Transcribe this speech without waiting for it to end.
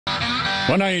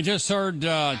Well, now you just heard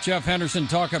Jeff Henderson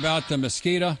talk about the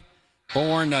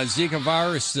mosquito-borne Zika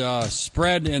virus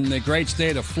spread in the great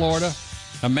state of Florida.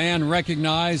 A man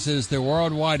recognized as the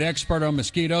worldwide expert on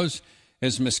mosquitoes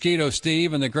is Mosquito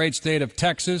Steve in the great state of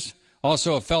Texas.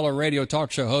 Also a fellow radio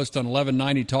talk show host on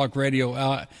 1190 Talk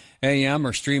Radio AM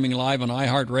or streaming live on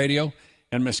iHeartRadio.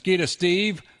 And Mosquito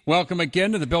Steve, welcome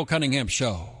again to the Bill Cunningham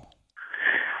Show.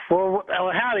 Well,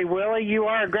 howdy, Willie. You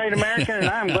are a great American, and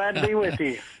I'm glad to be with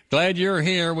you. Glad you're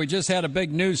here. We just had a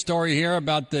big news story here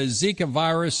about the Zika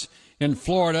virus in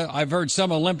Florida. I've heard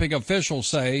some Olympic officials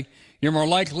say you're more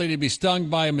likely to be stung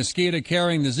by a mosquito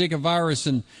carrying the Zika virus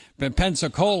in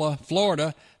Pensacola,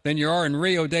 Florida, than you are in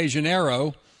Rio de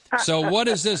Janeiro. So what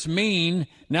does this mean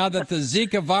now that the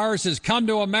Zika virus has come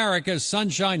to America's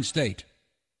Sunshine State?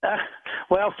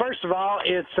 Well, first of all,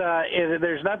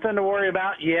 there's nothing to worry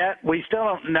about yet. We still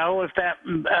don't know if that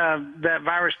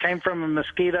virus came from a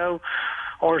mosquito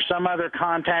or some other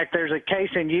contact. There's a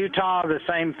case in Utah, the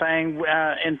same thing.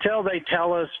 Until they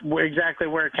tell us exactly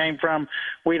where it came from,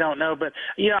 we don't know. But,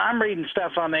 I'm reading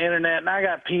stuff on the internet, and I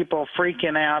got people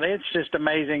freaking out. It's just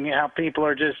amazing how people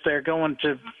are they're going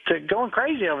going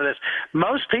crazy over this.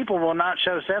 Most people will not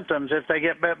show symptoms if they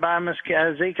get bit by a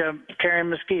Zika-carrying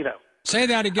mosquito. Say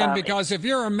that again, because if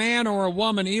you're a man or a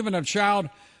woman, even of child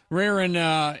rearing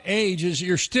age,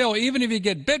 you're still, even if you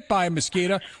get bit by a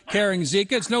mosquito carrying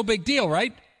Zika, it's no big deal,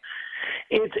 right?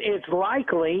 It's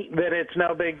likely that it's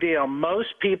no big deal.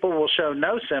 Most people will show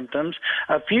no symptoms.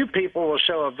 A few people will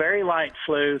show a very light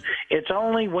flu. It's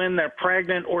only when they're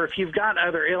pregnant or if you've got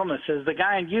other illnesses. The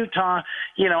guy in Utah,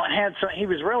 he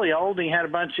was really old. He had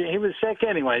he was sick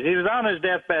anyways. He was on his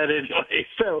deathbed anyway.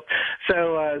 So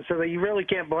you really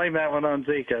can't blame that one on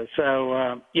Zika.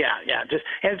 So,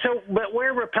 but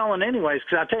we're repellent anyways,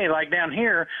 because I'll tell you, like down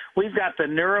here, we've got the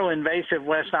neuroinvasive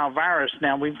West Nile virus.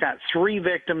 Now we've got 3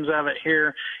 victims of it here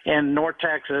in North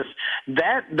Texas.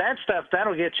 That stuff,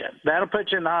 that'll get you. That'll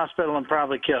put you in the hospital and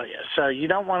probably kill you. So you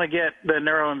don't want to get the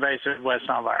neuroinvasive West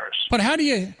Nile virus. But how do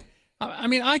you,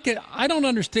 I don't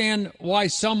understand why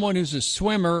someone who's a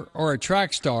swimmer or a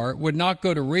track star would not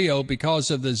go to Rio because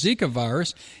of the Zika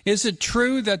virus. Is it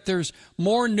true that there's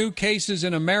more new cases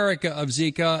in America of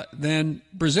Zika than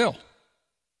Brazil?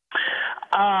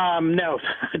 No,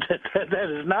 that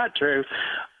is not true.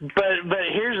 But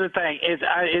here's the thing.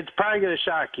 It's probably going to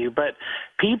shock you, but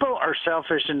people are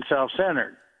selfish and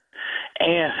self-centered.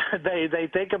 And they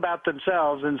think about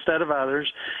themselves instead of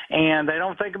others, and they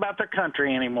don't think about their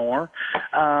country anymore.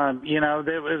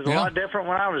 It was a lot different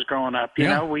when I was growing up. You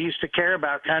know, we used to care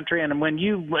about country, and when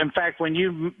you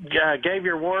gave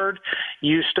your word,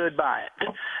 you stood by it.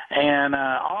 And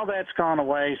all that's gone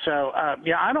away. So,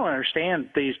 I don't understand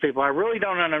these people. I really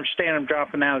don't understand them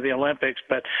dropping out of the Olympics,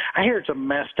 but I hear it's a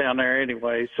mess down there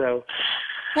anyway. So.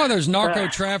 Well, there's narco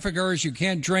traffickers. You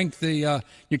can't drink the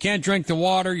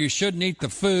water. You shouldn't eat the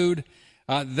food.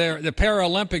 The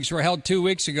Paralympics were held 2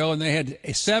 weeks ago, and they had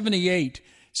 78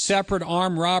 separate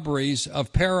armed robberies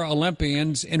of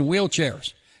Paralympians in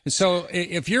wheelchairs. And so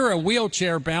if you're a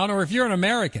wheelchair bound, or if you're an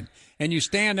American and you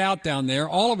stand out down there,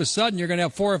 all of a sudden you're going to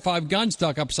have 4 or 5 guns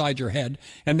stuck upside your head,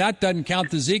 and that doesn't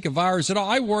count the Zika virus at all.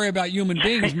 I worry about human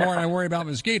beings more than I worry about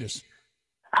mosquitoes.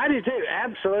 I do too,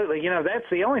 absolutely. That's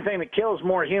the only thing that kills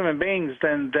more human beings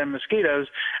than mosquitoes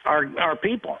are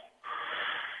people.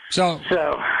 So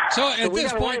at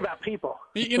this point, worry about people.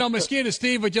 Mosquito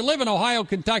Steve, but you live in Ohio,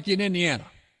 Kentucky, and Indiana.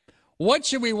 What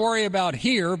should we worry about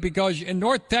here? Because in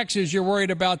North Texas, you're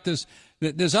worried about this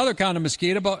other kind of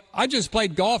mosquito. But I just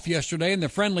played golf yesterday in the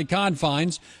friendly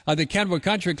confines of the Kenwood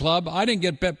Country Club. I didn't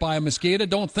get bit by a mosquito.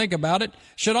 Don't think about it.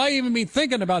 Should I even be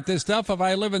thinking about this stuff if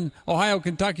I live in Ohio,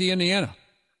 Kentucky, Indiana?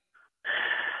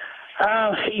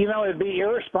 It'd be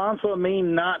irresponsible of me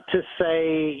not to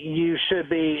say you should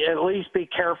at least be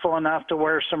careful enough to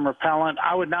wear some repellent.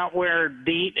 I would not wear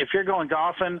DEET. If you're going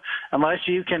golfing, unless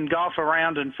you can golf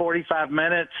around in 45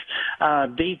 minutes,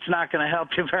 DEET's not going to help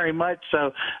you very much.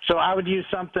 So I would use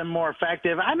something more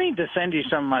effective. I need to send you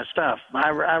some of my stuff. I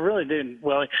really do,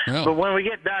 Willie. Yeah. But when we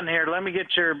get done here, let me get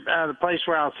your the place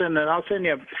where I'll send it. I'll send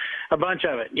you a bunch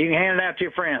of it. You can hand it out to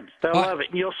your friends. They'll love it.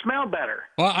 You'll smell better.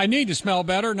 Well, I need to smell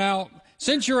better now.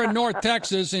 Since you're in North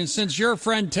Texas and since your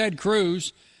friend Ted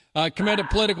Cruz committed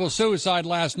political suicide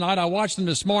last night, I watched him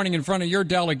this morning in front of your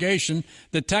delegation,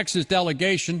 the Texas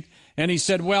delegation, and he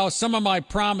said, well, some of my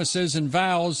promises and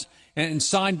vows and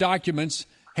signed documents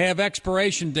have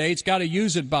expiration dates, got to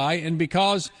use it by, and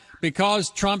because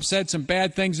Trump said some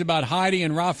bad things about Heidi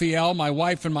and Raphael, my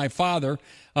wife and my father,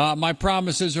 my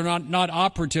promises are not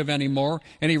operative anymore,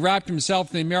 and he wrapped himself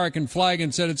in the American flag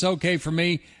and said it's okay for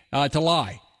me to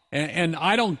lie. And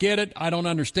I don't get it. I don't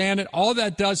understand it. All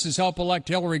that does is help elect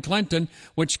Hillary Clinton,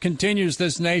 which continues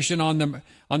this nation on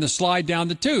the slide down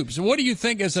the tubes. So what do you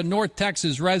think as a North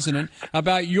Texas resident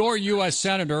about your U.S.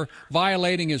 Senator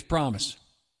violating his promise?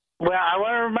 Well, I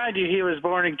want to remind you, he was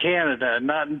born in Canada,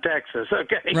 not in Texas.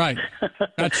 Okay, right?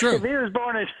 That's true. If he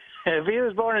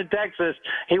was born in Texas,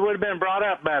 he would have been brought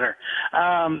up better.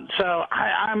 So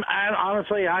I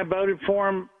honestly, I voted for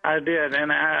him. I did,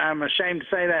 and I'm ashamed to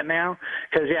say that now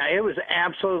because, yeah, it was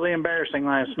absolutely embarrassing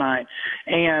last night.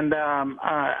 And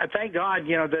thank God,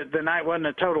 the night wasn't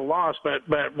a total loss, but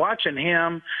watching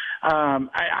him,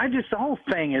 I just, the whole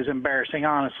thing is embarrassing,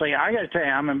 honestly. I got to tell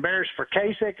you, I'm embarrassed for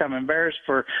Kasich. I'm embarrassed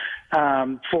for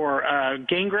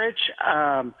Gingrich.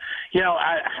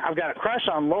 I've got a crush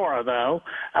on Laura, though,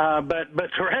 but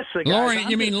the rest of the guys.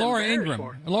 You mean Laura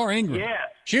Ingraham? Laura Ingraham. Yeah.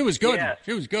 She was good. Yes.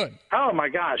 She was good. Oh, my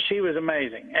gosh. She was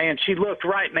amazing. And she looked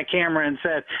right in the camera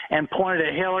and pointed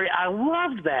at Hillary. I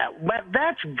loved that. But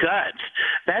that's guts.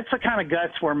 That's the kind of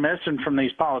guts we're missing from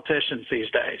these politicians these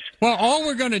days. Well, all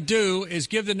we're going to do is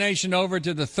give the nation over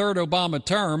to the third Obama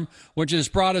term, which has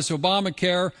brought us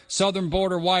Obamacare, southern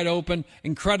border wide open,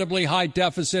 incredibly high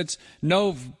deficits,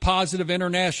 no positive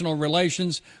international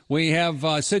relations. We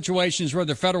have situations where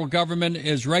the federal government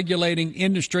is regulating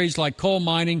industries like coal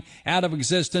mining out of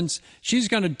existence. She's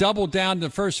going to double down the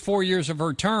first 4 years of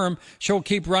her term. She'll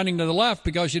keep running to the left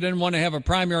because she didn't want to have a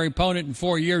primary opponent in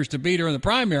 4 years to beat her in the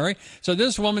primary. So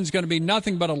this woman's going to be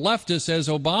nothing but a leftist, as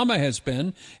Obama has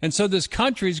been. And so this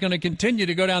country is going to continue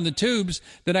to go down the tubes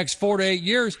the next 4 to 8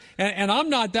 years. And I'm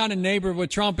not down in neighbor with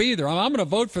Trump either. I'm going to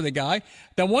vote for the guy.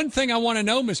 The one thing I want to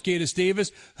know, Mosquito Steve,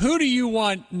 is who do you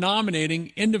want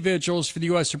nominating individuals for the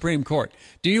U.S. Supreme Court?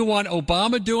 Do you want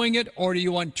Obama doing it, or do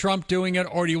you want Trump doing it,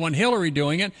 or do you want Hillary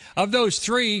doing it? Of those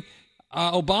three,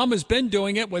 Obama's been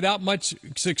doing it without much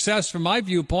success from my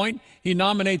viewpoint. He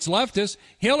nominates leftists.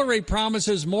 Hillary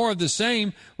promises more of the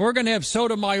same. We're going to have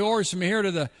Sotomayor's from here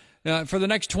to for the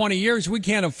next 20 years. We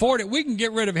can't afford it. We can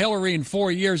get rid of Hillary in 4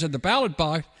 years at the ballot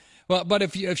box. But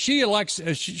if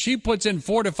she puts in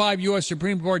 4 to 5 U.S.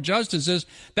 Supreme Court justices,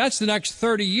 that's the next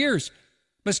 30 years.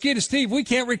 Mosquito Steve, we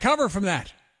can't recover from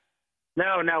that.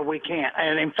 No, we can't.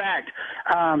 And in fact,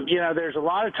 there's a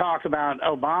lot of talk about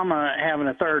Obama having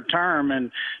a third term and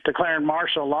declaring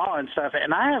martial law and stuff.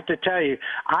 And I have to tell you,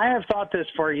 I have thought this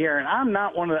for a year, and I'm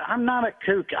not a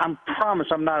kook. I promise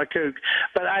I'm not a kook.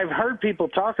 But I've heard people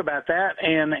talk about that,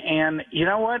 and you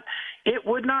know what?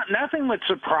 Nothing would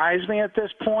surprise me at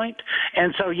this point.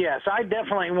 And so, yes, I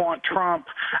definitely want Trump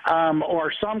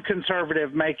or some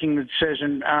conservative making the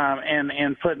decision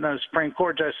and putting those Supreme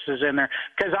Court justices in there,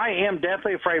 because I am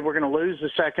definitely afraid we're going to lose the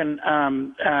Second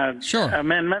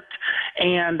Amendment.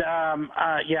 And,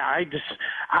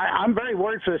 I'm very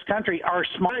worried for this country.